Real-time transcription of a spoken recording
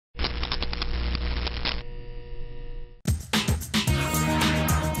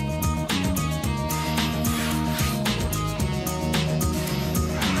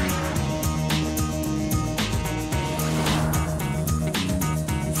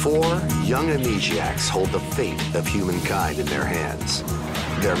4 young amnesiacs hold the fate of humankind in their hands.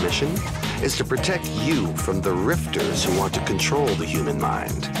 Their mission is to protect you from the rifters who want to control the human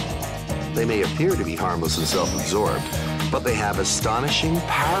mind. They may appear to be harmless and self-absorbed, but they have astonishing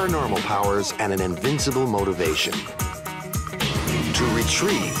paranormal powers and an invincible motivation: to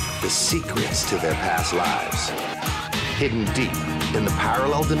retrieve the secrets to their past lives, hidden deep in the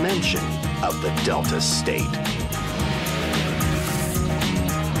parallel dimension of the Delta State.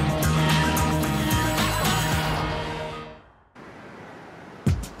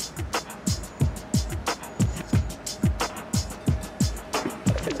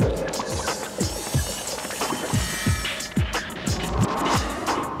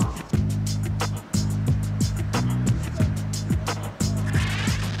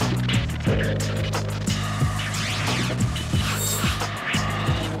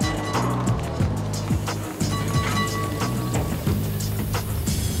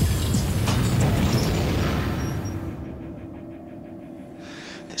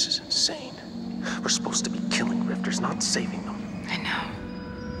 This is insane. We're supposed to be killing rifters, not saving them. I know.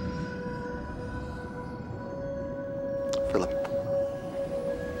 Philip,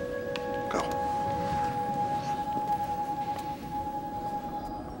 go.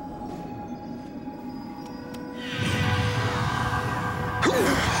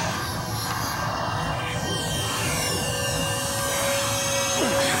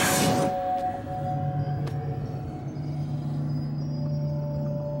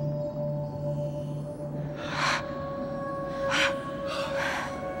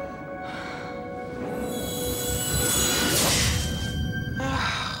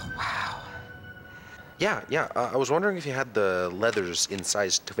 Yeah, I was wondering if you had the leathers in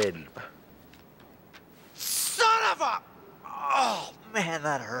size 12. Son of a... Oh, man,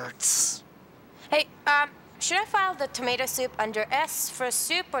 that hurts. Hey, should I file the tomato soup under S for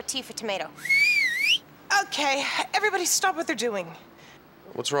soup or T for tomato? Okay, everybody stop what they're doing.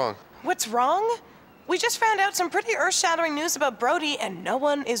 What's wrong? What's wrong? We just found out some pretty earth-shattering news about Brodie, and no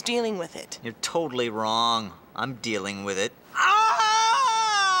one is dealing with it. You're totally wrong. I'm dealing with it.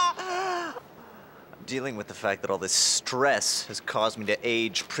 Dealing with the fact that all this stress has caused me to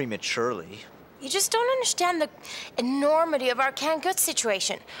age prematurely. You just don't understand the enormity of our canned goods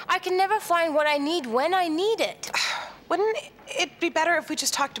situation. I can never find what I need when I need it. Wouldn't it be better if we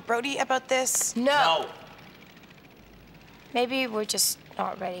just talked to Brodie about this? No. Maybe we're just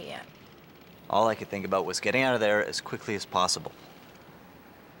not ready yet. All I could think about was getting out of there as quickly as possible.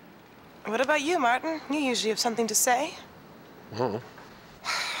 What about you, Martin? You usually have something to say.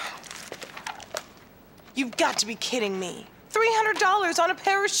 You've got to be kidding me. $300 on a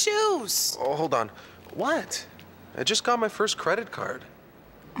pair of shoes. Oh, hold on. What? I just got my first credit card.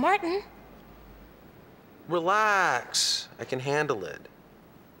 Martin? Relax. I can handle it.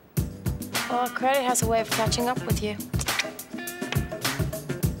 Well, credit has a way of catching up with you.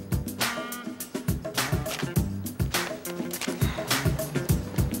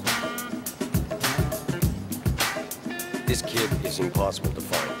 This kid is impossible to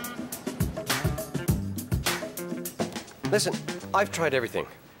find. Listen, I've tried everything.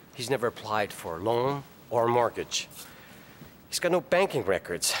 He's never applied for a loan or a mortgage. He's got no banking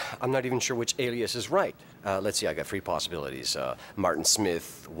records. I'm not even sure which alias is right. Let's see, I got 3 possibilities. Martin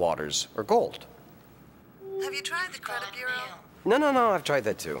Smith, Waters, or Gold. Have you tried the credit bureau? No, I've tried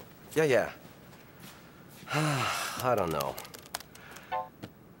that too. Yeah. I don't know.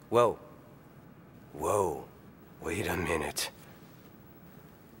 Whoa. Wait a minute.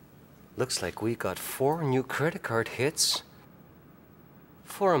 Looks like we got 4 new credit card hits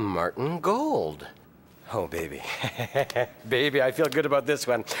for a Martin Gold. Oh, baby. Baby, I feel good about this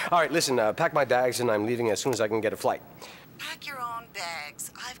one. All right, listen, pack my bags and I'm leaving as soon as I can get a flight. Pack your own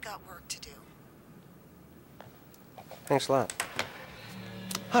bags. I've got work to do. Thanks a lot.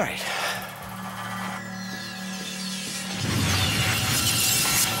 All right.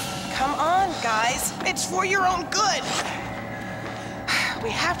 Come on, guys. It's for your own good. We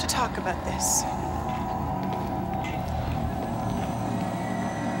have to talk about this.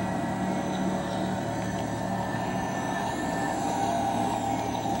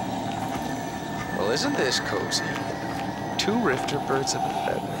 Well, isn't this cozy? 2 rifter birds of a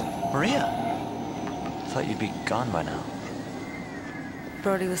feather. Maria, I thought you'd be gone by now.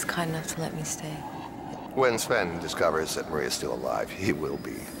 Brodie was kind enough to let me stay. When Sven discovers that Maria's still alive, he will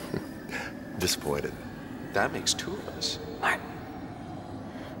be disappointed. That makes 2 of us. Martin.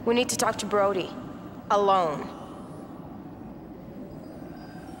 We need to talk to Brodie. Alone.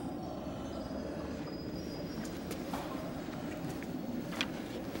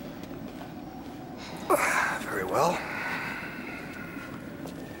 Very well.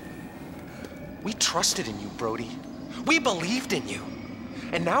 We trusted in you, Brodie. We believed in you.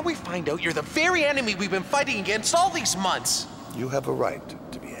 And now we find out you're the very enemy we've been fighting against all these months. You have a right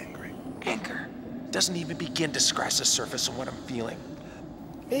to be angry. Anger doesn't even begin to scratch the surface of what I'm feeling.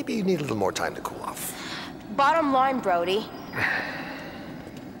 Maybe you need a little more time to cool off. Bottom line, Brodie.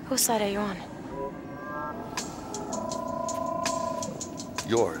 Whose side are you on?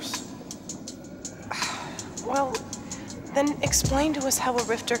 Yours. Well, then explain to us how a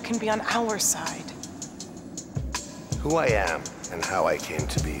rifter can be on our side. Who I am and how I came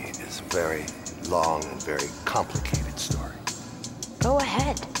to be is a very long and very complicated story. Go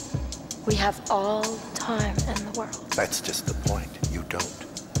ahead. We have all time in the world. That's just the point. You don't.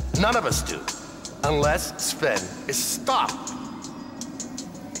 None of us do. Unless Sven is stopped.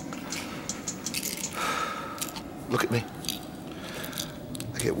 Look at me.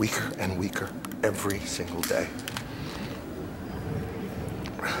 I get weaker and weaker every single day.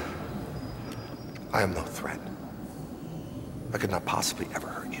 I am no threat. I could not possibly ever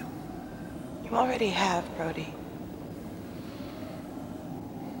hurt you. You already have, Brodie.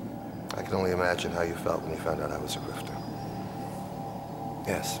 I can only imagine how you felt when you found out I was a grifter.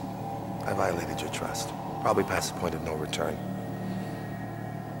 Yes, I violated your trust. Probably past the point of no return.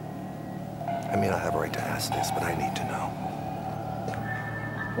 I may not have a right to ask this, but I need to know.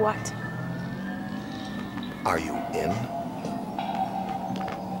 What? Are you in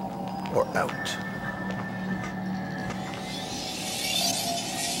or out?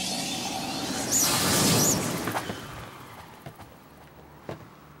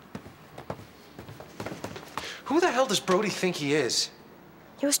 Who the hell does Brodie think he is?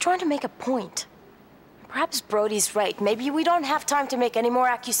 He was trying to make a point. Perhaps Brodie's right. Maybe we don't have time to make any more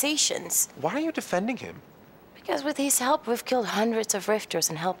accusations. Why are you defending him? Because with his help, we've killed hundreds of rifters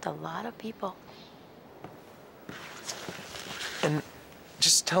and helped a lot of people. And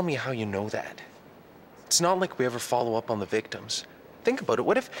just tell me how you know that. It's not like we ever follow up on the victims. Think about it.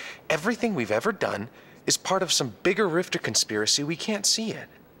 What if everything we've ever done is part of some bigger rifter conspiracy we can't see yet?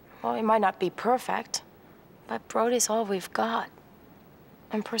 Well, it might not be perfect, but Brodie's all we've got.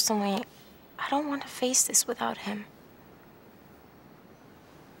 And personally, I don't want to face this without him.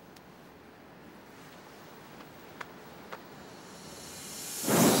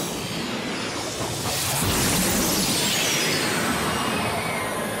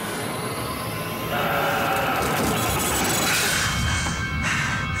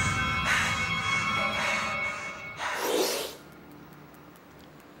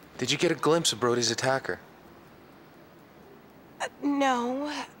 Did you get a glimpse of Brodie's attacker?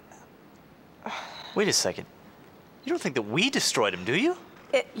 No. Wait a second. You don't think that we destroyed him, do you?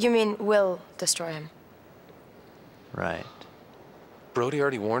 You mean we'll destroy him? Right. Brodie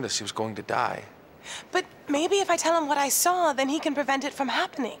already warned us he was going to die. But maybe if I tell him what I saw, then he can prevent it from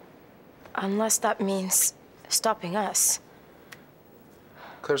happening. Unless that means stopping us.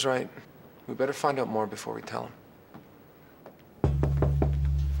 Claire's right. We better find out more before we tell him.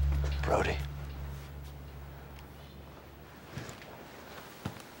 Brodie.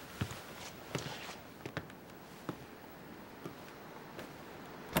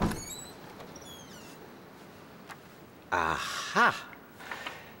 Aha!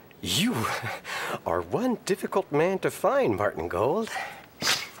 You are one difficult man to find, Martin Gold.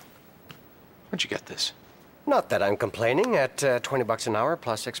 Where'd you get this? Not that I'm complaining. At $20 an hour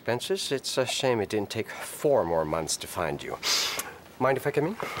plus expenses, it's a shame it didn't take 4 more months to find you. Mind if I come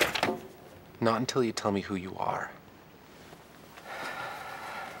in? Not until you tell me who you are.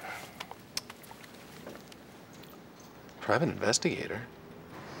 Private investigator?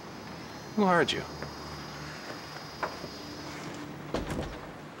 Who hired you?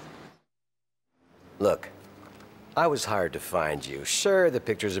 Look, I was hired to find you. Sure, the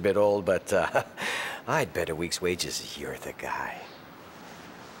picture's a bit old, but I'd bet a week's wages you're the guy.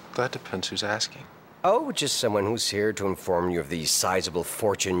 That depends who's asking. Oh, just someone who's here to inform you of the sizable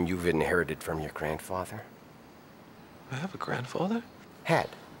fortune you've inherited from your grandfather. I have a grandfather? Had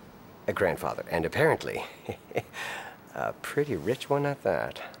a grandfather, and apparently a pretty rich one at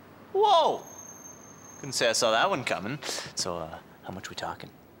that. Whoa! Couldn't say I saw that one coming. So, how much we talking?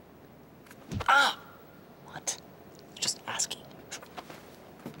 Ah! What? Just asking.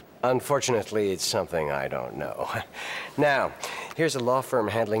 Unfortunately, it's something I don't know. Now, here's a law firm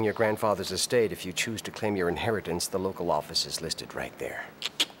handling your grandfather's estate. If you choose to claim your inheritance, the local office is listed right there.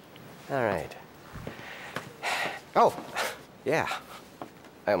 All right. Oh, yeah.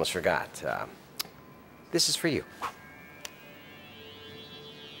 I almost forgot. This is for you.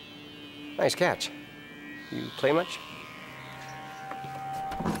 Nice catch. You play much?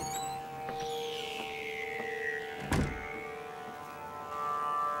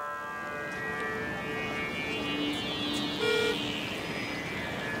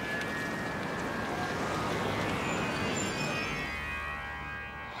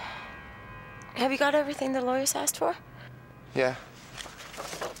 Have you got everything the lawyers asked for? Yeah.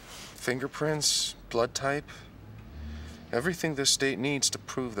 Fingerprints, blood type. Everything the state needs to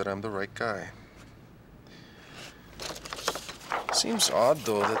prove that I'm the right guy. Seems odd,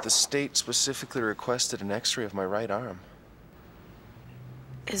 though, that the state specifically requested an x-ray of my right arm.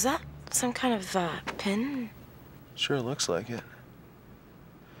 Is that some kind of pin? Sure looks like it.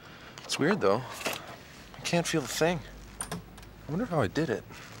 It's weird, though. I can't feel a thing. I wonder how I did it.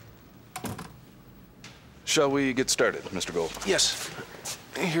 Shall we get started, Mr. Gold? Yes.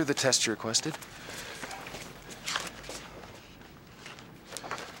 Here are the tests you requested.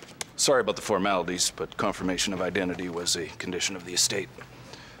 Sorry about the formalities, but confirmation of identity was a condition of the estate.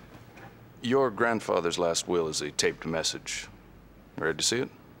 Your grandfather's last will is a taped message. Ready to see it?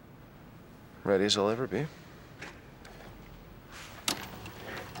 Ready as I'll ever be.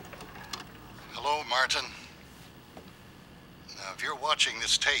 Hello, Martin. Now, if you're watching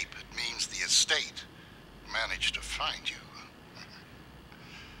this tape, it means the estate managed to find you.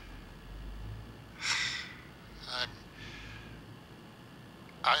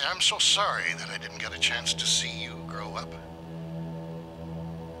 I'm so sorry that I didn't get a chance to see you grow up.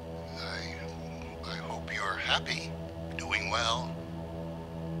 I hope you're happy, doing well,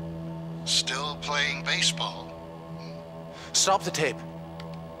 still playing baseball. Stop the tape.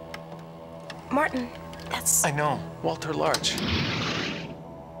 Martin, that's... I know. Walter Larch.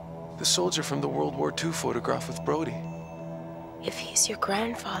 The soldier from the World War II photograph with Brodie. If he's your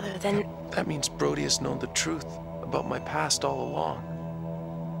grandfather, then... That means Brodie has known the truth about my past all along.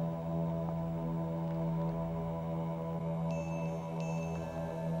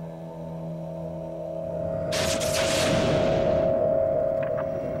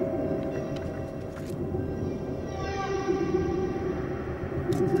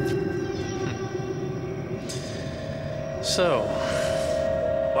 So,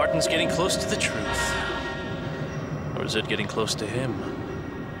 Martin's getting close to the truth. Or is it getting close to him?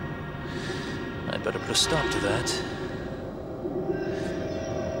 I'd better put a stop to that.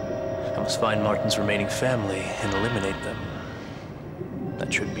 I must find Martin's remaining family and eliminate them.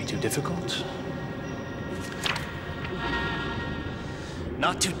 That shouldn't be too difficult.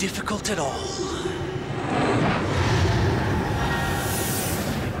 Not too difficult at all.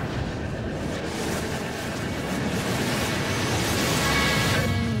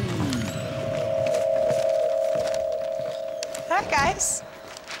 Guys,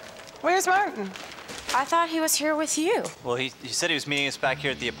 where's Martin? I thought he was here with you. Well, he said he was meeting us back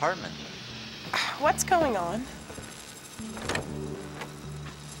here at the apartment. What's going on?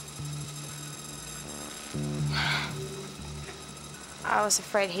 I was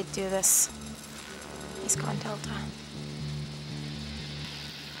afraid he'd do this. He's gone Delta.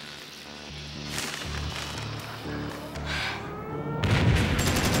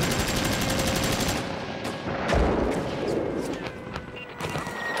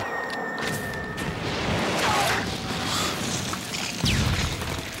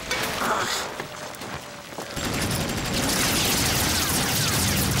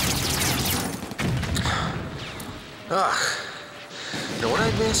 You know what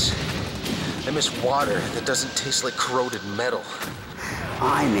I miss? I miss water that doesn't taste like corroded metal.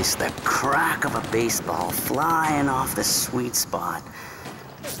 I miss the crack of a baseball flying off the sweet spot.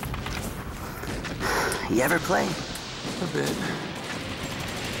 You ever play? A bit.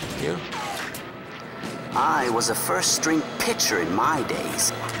 You? I was a first-string pitcher in my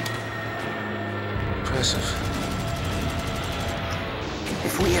days. Impressive.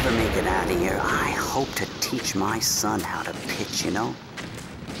 If we ever make it out of here, I hope to teach my son how to pitch, you know?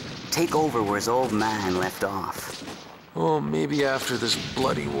 Take over where his old man left off. Well, maybe after this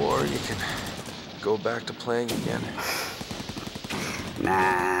bloody war, you can go back to playing again.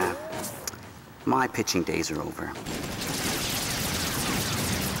 Nah. My pitching days are over.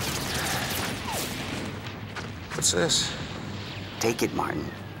 What's this? Take it, Martin.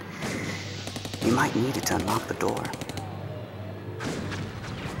 You might need it to unlock the door.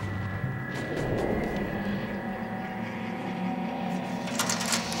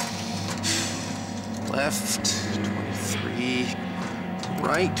 Left 23,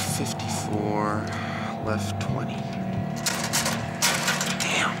 right 54, left 20.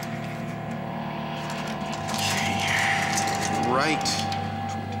 Damn. Okay. Right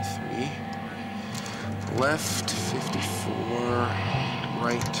 23, left 54,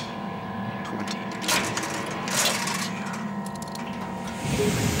 right 20.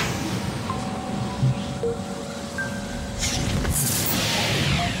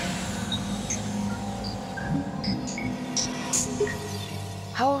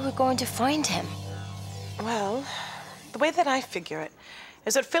 How are we going to find him? Well, the way that I figure it,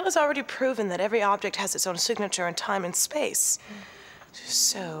 is that Phil has already proven that every object has its own signature in time and space.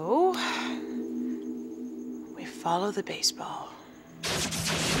 So, we follow the baseball.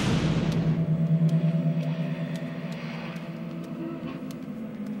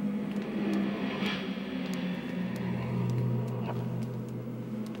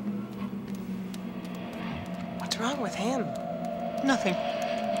 What's wrong with him? Nothing.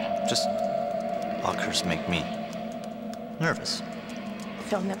 Just lockers make me nervous.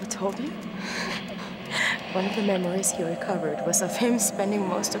 Phil never told you? One of the memories he recovered was of him spending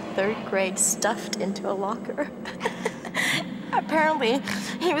most of 3rd grade stuffed into a locker. Apparently,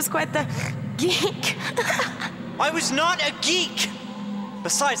 he was quite the geek. I was not a geek!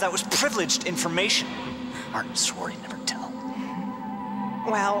 Besides, that was privileged information. Martin swore he'd never tell.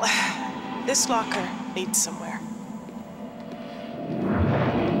 Well, this locker leads somewhere.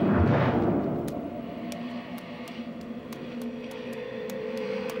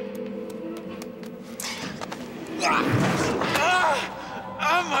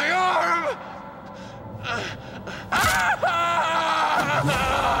 My arm!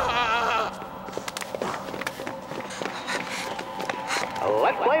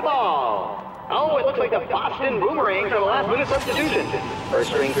 Let's play ball. Oh, it looks like the Boston Boomerangs are the last-minute substitution.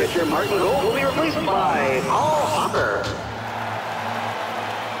 First-string pitcher Martin Gold will be replaced by Paul Hopper.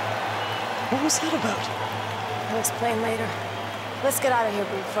 What was that about? I'll explain later. Let's get out of here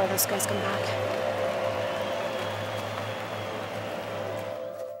before those guys come back.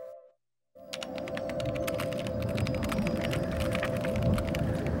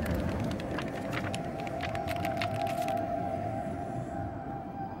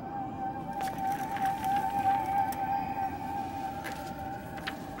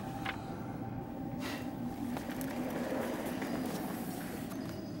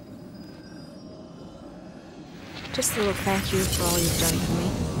 Just a little thank you for all you've done for me.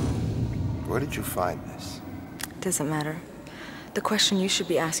 Where did you find this? Doesn't matter. The question you should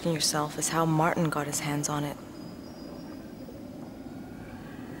be asking yourself is how Martin got his hands on it.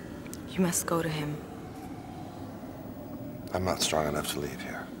 You must go to him. I'm not strong enough to leave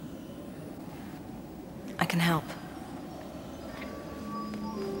here. I can help.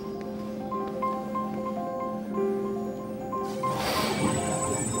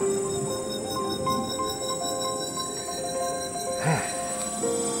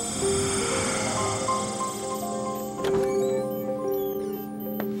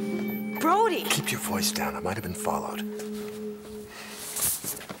 Brodie! Keep your voice down. I might have been followed.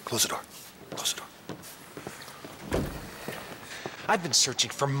 Close the door. Close the door. I've been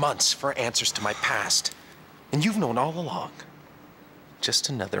searching for months for answers to my past. And you've known all along. Just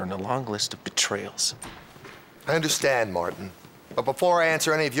another in a long list of betrayals. I understand, Martin. But before I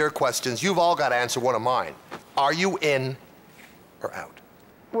answer any of your questions, you've all got to answer one of mine. Are you in or out?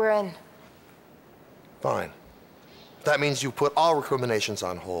 We're in. Fine. That means you put all recriminations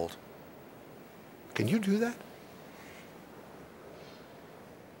on hold. Can you do that?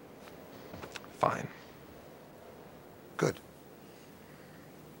 Fine. Good.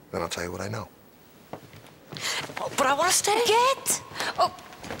 Then I'll tell you what I know. Oh, but I want to stay. Get! Oh.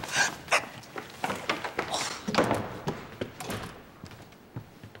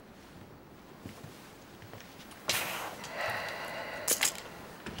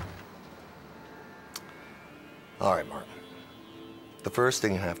 All right, Martin. The first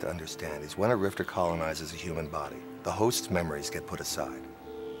thing you have to understand is when a rifter colonizes a human body, the host's memories get put aside.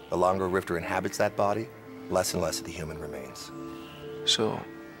 The longer a rifter inhabits that body, less and less of the human remains. So,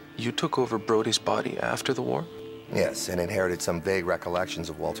 you took over Brodie's body after the war? Yes, and inherited some vague recollections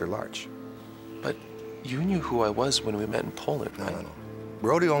of Walter Larch. But you knew who I was when we met in Poland, right? No.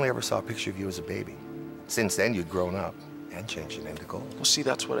 Brodie only ever saw a picture of you as a baby. Since then, you'd grown up and changed your name to Gold. Well, see,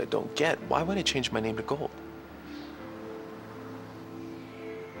 that's what I don't get. Why would I change my name to Gold?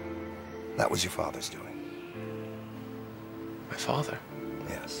 That was your father's doing. My father?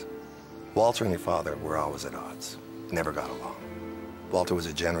 Yes. Walter and your father were always at odds. Never got along. Walter was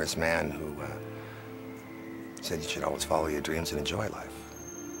a generous man who said you should always follow your dreams and enjoy life.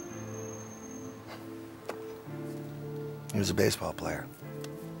 He was a baseball player.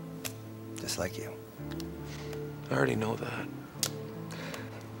 Just like you. I already know that.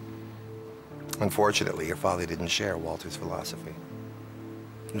 Unfortunately, your father didn't share Walter's philosophy.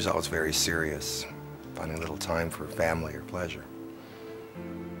 He was always very serious, finding little time for family or pleasure.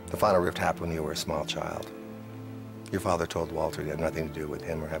 The final rift happened when you were a small child. Your father told Walter to have nothing to do with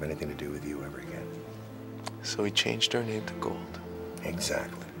him or have anything to do with you ever again. So he changed our name to Gold.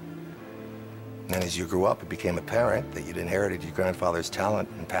 Exactly. And as you grew up, it became apparent that you'd inherited your grandfather's talent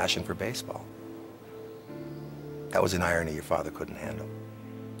and passion for baseball. That was an irony your father couldn't handle.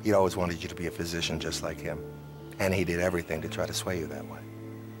 He'd always wanted you to be a physician just like him. And he did everything to try to sway you that way.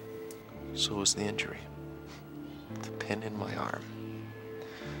 So was the injury. The pin in my arm.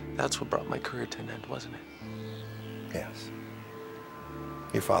 That's what brought my career to an end, wasn't it? Yes.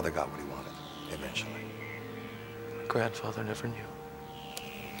 Your father got what he wanted, eventually. My grandfather never knew.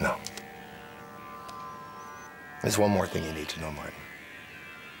 No. There's one more thing you need to know, Martin.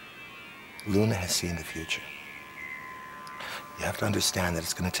 Luna has seen the future. You have to understand that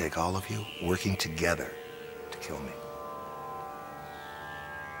it's going to take all of you working together to kill me.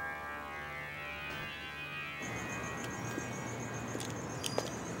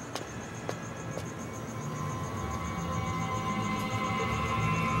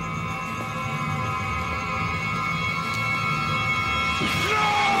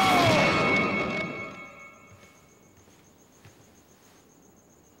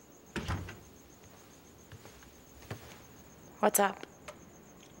 What's up?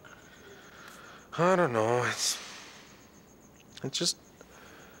 I don't know.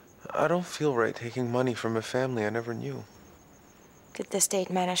 I don't feel right taking money from a family I never knew. Did the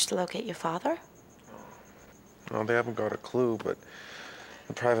state manage to locate your father? Well, they haven't got a clue, but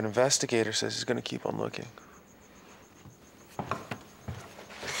the private investigator says he's going to keep on looking.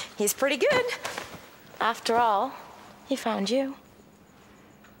 He's pretty good. After all, he found you.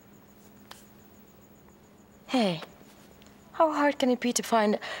 Hey, how hard can it be to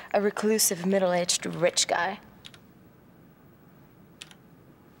find a reclusive, middle-aged, rich guy?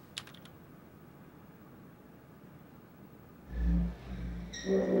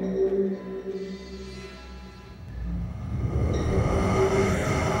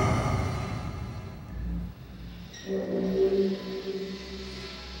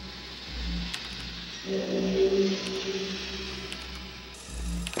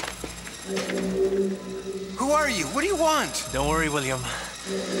 Who are you? What do you want? Don't worry, William.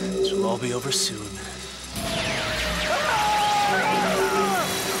 This will all be over soon.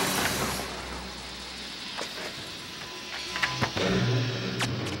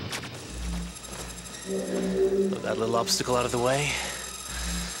 With that little obstacle out of the way,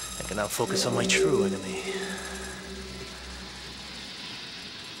 I can now focus on my true enemy.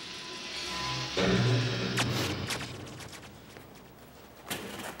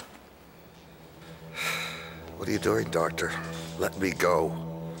 What are you doing, Doctor? Let me go.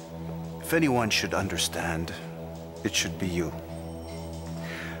 If anyone should understand, it should be you.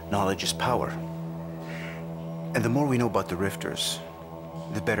 Knowledge is power. And the more we know about the Rifters,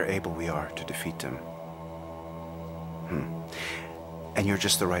 the better able we are to defeat them. And you're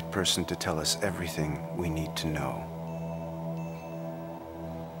just the right person to tell us everything we need to know.